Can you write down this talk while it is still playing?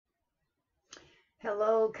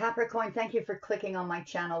Hello, Capricorn. Thank you for clicking on my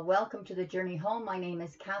channel. Welcome to the journey home. My name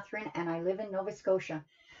is Catherine and I live in Nova Scotia.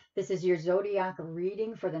 This is your Zodiac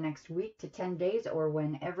reading for the next week to 10 days or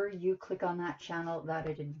whenever you click on that channel that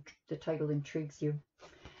the title intrigues you.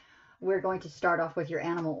 We're going to start off with your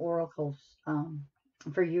animal oracles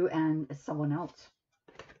for you and someone else.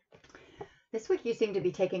 This week you seem to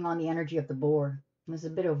be taking on the energy of the boar. There's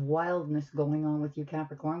a bit of wildness going on with you,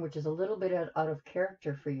 Capricorn, which is a little bit out of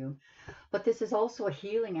character for you. But this is also a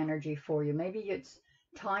healing energy for you. Maybe it's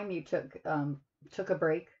time you took a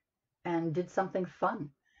break and did something fun,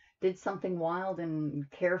 did something wild and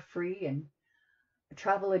carefree, and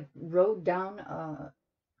travel a road down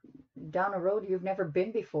a road you've never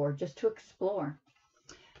been before, just to explore.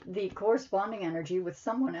 The corresponding energy with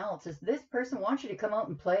someone else is this person wants you to come out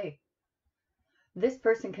and play. This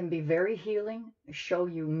person can be very healing, show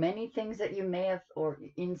you many things that you may have, or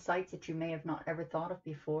insights that you may have not ever thought of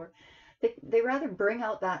before. They rather bring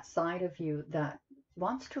out that side of you that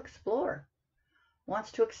wants to explore,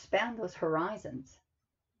 wants to expand those horizons.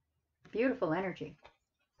 Beautiful energy.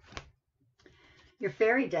 Your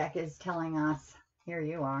fairy deck is telling us, here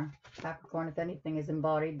you are, Capricorn, if anything is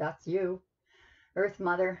embodied, that's you. Earth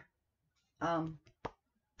Mother,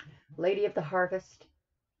 Lady of the Harvest,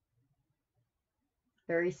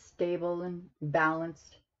 very stable and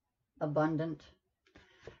balanced, abundant.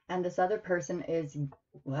 And this other person is,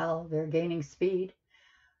 well, they're gaining speed.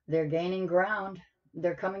 They're gaining ground.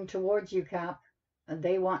 They're coming towards you, Cap.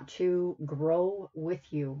 They want to grow with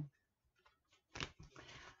you.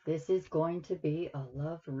 This is going to be a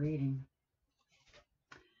love reading.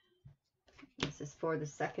 This is for the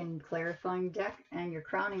second clarifying deck, and your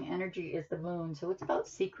crowning energy is the moon. So it's about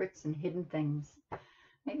secrets and hidden things.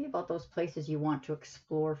 Maybe about those places you want to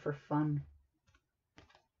explore for fun.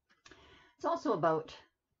 It's also about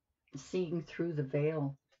seeing through the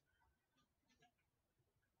veil.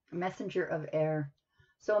 Messenger of air.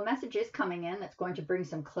 So a message is coming in that's going to bring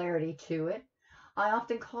some clarity to it. I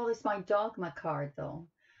often call this my dogma card, though,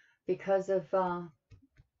 because of the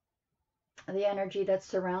energy that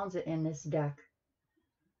surrounds it in this deck.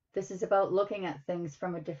 This is about looking at things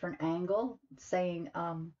from a different angle, saying,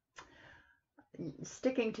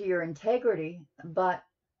 sticking to your integrity, but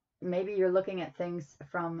maybe you're looking at things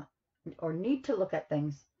from, or need to look at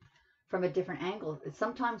things from a different angle.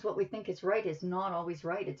 Sometimes what we think is right is not always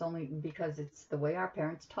right. It's only because it's the way our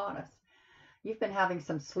parents taught us. You've been having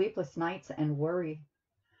some sleepless nights and worry,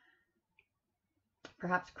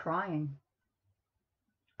 perhaps crying,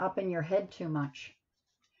 up in your head too much,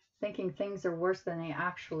 thinking things are worse than they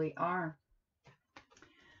actually are.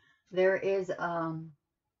 There is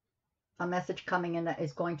a message coming in that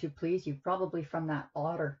is going to please you, probably from that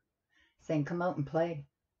otter, saying, come out and play.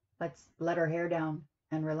 Let's let our hair down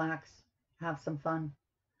and relax, have some fun.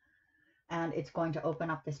 And it's going to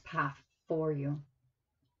open up this path for you.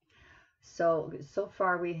 So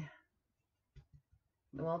far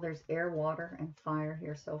well, there's air, water, and fire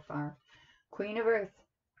here so far. Queen of Earth.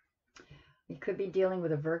 You could be dealing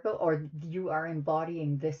with a Virgo, or you are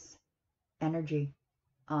embodying this energy.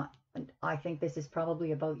 I think this is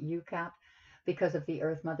probably about you, Cap, because of the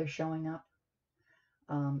Earth Mother showing up.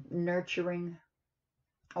 Nurturing,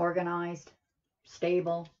 organized,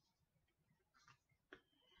 stable,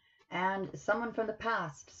 and someone from the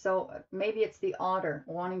past. So maybe it's the otter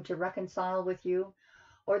wanting to reconcile with you,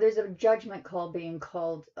 or there's a judgment call being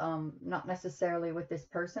called, not necessarily with this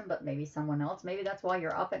person, but maybe someone else. Maybe that's why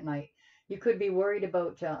you're up at night. You could be worried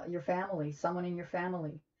about your family, someone in your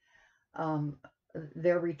family,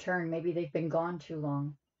 their return. Maybe they've been gone too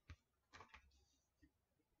long.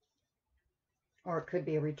 Or it could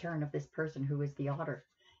be a return of this person who is the otter,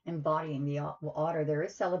 embodying the otter. There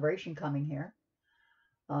is celebration coming here.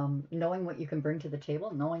 Knowing what you can bring to the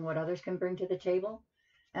table, knowing what others can bring to the table,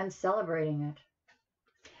 and celebrating it.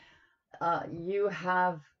 You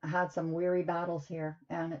have had some weary battles here,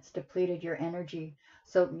 and it's depleted your energy.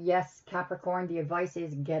 So yes, Capricorn, the advice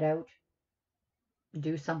is get out,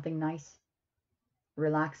 do something nice,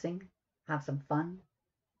 relaxing, have some fun,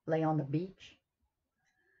 lay on the beach.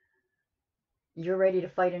 You're ready to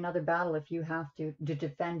fight another battle if you have to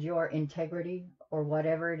defend your integrity or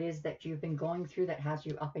whatever it is that you've been going through that has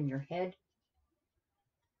you up in your head.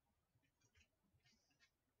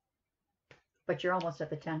 But you're almost at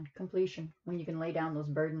the 10, completion, when you can lay down those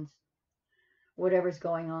burdens, whatever's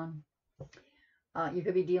going on. You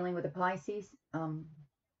could be dealing with a Pisces,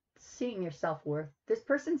 seeing your self-worth. This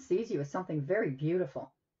person sees you as something very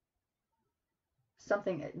beautiful.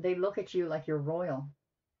 Something, they look at you like you're royal,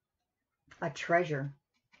 a treasure.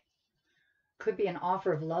 Could be an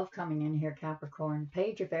offer of love coming in here, Capricorn.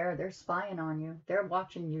 Page of air, they're spying on you. They're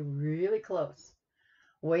watching you really close.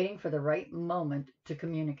 waiting for the right moment to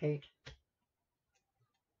communicate.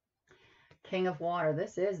 King of Water.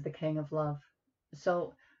 This is the King of Love.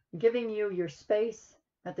 So giving you your space,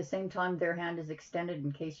 at the same time their hand is extended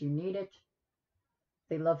in case you need it.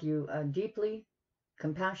 They love you deeply,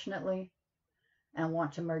 compassionately, and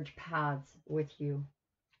want to merge paths with you.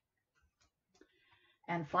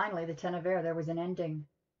 And finally, the Ten of Air. There was an ending.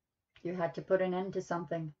 You had to put an end to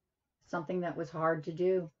something. Something that was hard to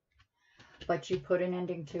do. But you put an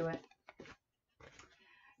ending to it.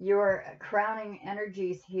 Your crowning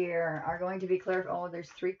energies here are going to be clear. Oh, there's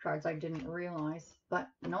 3 cards I didn't realize. But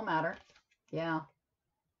no matter. Yeah.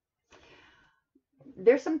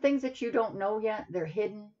 There's some things that you don't know yet. They're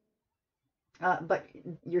hidden. But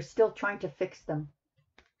you're still trying to fix them.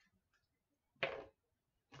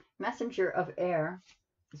 Messenger of Air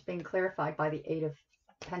is being clarified by the 8 of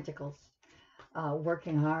Pentacles.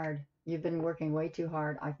 Working hard. You've been working way too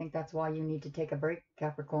hard. I think that's why you need to take a break,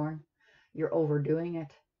 Capricorn. You're overdoing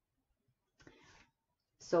it.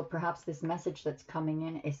 So perhaps this message that's coming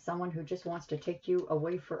in is someone who just wants to take you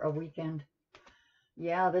away for a weekend.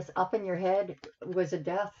 Yeah, this up in your head was a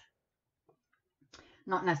death.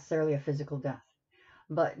 Not necessarily a physical death,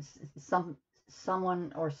 but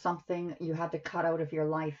someone or something you had to cut out of your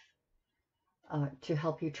life to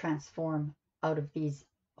help you transform out of these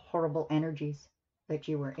horrible energies that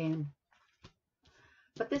you were in.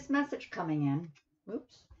 But this message coming in,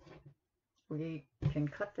 oops, we can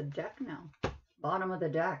cut the deck now. Bottom of the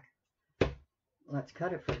deck. Let's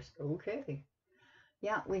cut it first. Okay.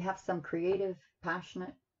 Yeah, we have some creative,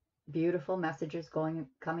 passionate, beautiful messages coming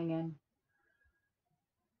in.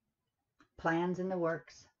 Plans in the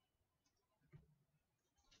works.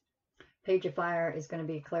 Page of Fire is going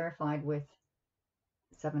to be clarified with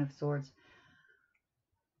 7 of Swords.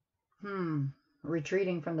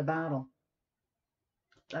 Retreating from the battle.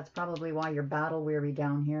 That's probably why you're battle weary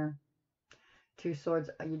down here. 2 Swords,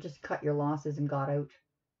 you just cut your losses and got out.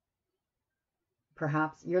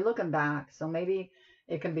 Perhaps you're looking back, so maybe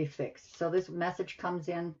it can be fixed. So this message comes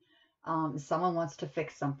in, someone wants to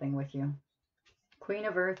fix something with you. Queen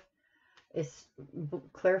of Earth is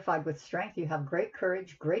clarified with strength. You have great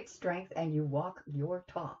courage, great strength, and you walk your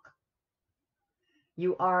talk.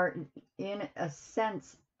 You are, in a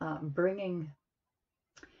sense, bringing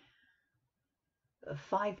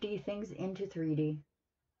 5D things into 3D.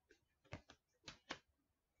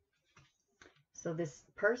 So this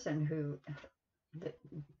person who,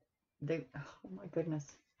 oh my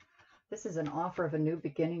goodness, this is an offer of a new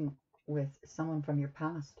beginning with someone from your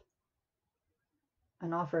past.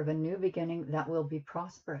 An offer of a new beginning that will be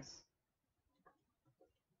prosperous,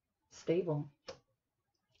 stable.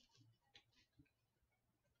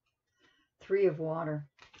 3 of Water,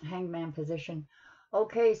 Hangman position.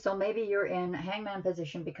 Okay, so maybe you're in Hangman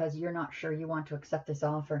position because you're not sure you want to accept this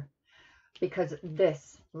offer. Because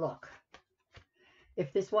this, look,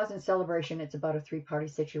 if this wasn't celebration, it's about a 3-party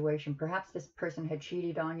situation. Perhaps this person had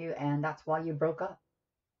cheated on you and that's why you broke up.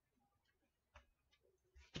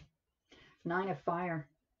 9 of Fire.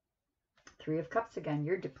 3 of Cups again.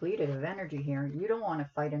 You're depleted of energy here. You don't want to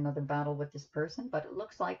fight another battle with this person, but it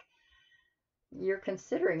looks like you're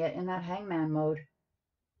considering it in that Hangman mode.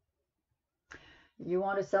 You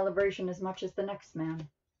want a celebration as much as the next man.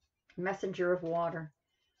 Messenger of Water.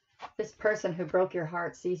 This person who broke your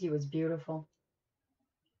heart sees you as beautiful.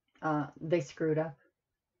 They screwed up.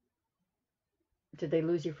 Did they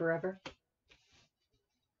lose you forever?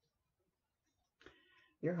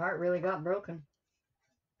 Your heart really got broken.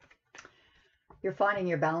 You're finding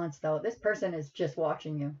your balance, though. This person is just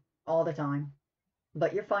watching you all the time.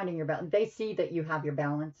 But you're finding your balance. They see that you have your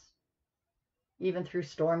balance. Even through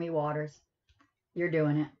stormy waters. You're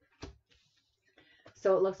doing it.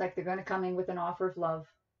 So it looks like they're going to come in with an offer of love.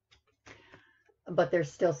 But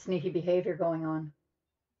there's still sneaky behavior going on.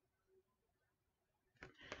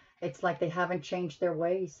 It's like they haven't changed their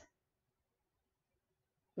ways.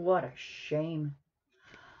 What a shame.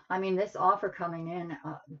 I mean, this offer coming in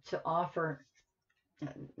to offer,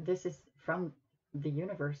 this is from the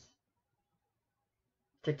universe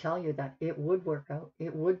to tell you that it would work out.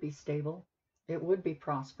 It would be stable. It would be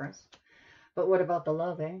prosperous. But what about the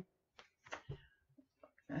love, eh?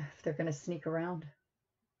 If they're going to sneak around.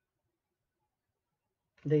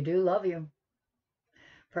 They do love you.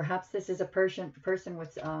 Perhaps this is a person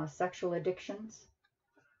with sexual addictions.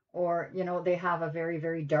 Or, you know, they have a very,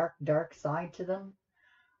 very dark side to them.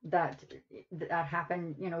 That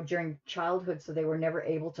happened, you know, during childhood, so they were never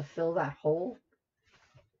able to fill that hole.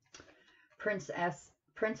 Prince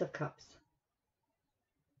of Cups.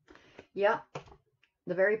 Yeah,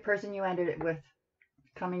 the very person you ended it with,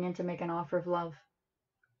 coming in to make an offer of love.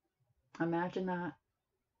 Imagine that.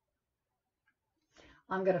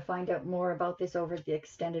 I'm going to find out more about this over the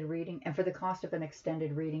extended reading. And for the cost of an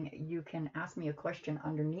extended reading, you can ask me a question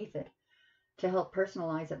underneath it to help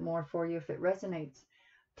personalize it more for you if it resonates.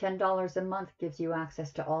 $10 a month gives you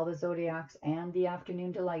access to all the Zodiacs and the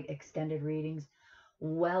Afternoon Delight extended readings.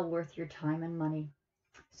 Well worth your time and money.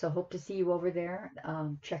 So hope to see you over there.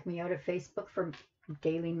 Check me out at Facebook for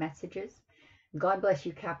daily messages. God bless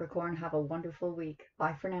you, Capricorn. Have a wonderful week.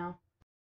 Bye for now.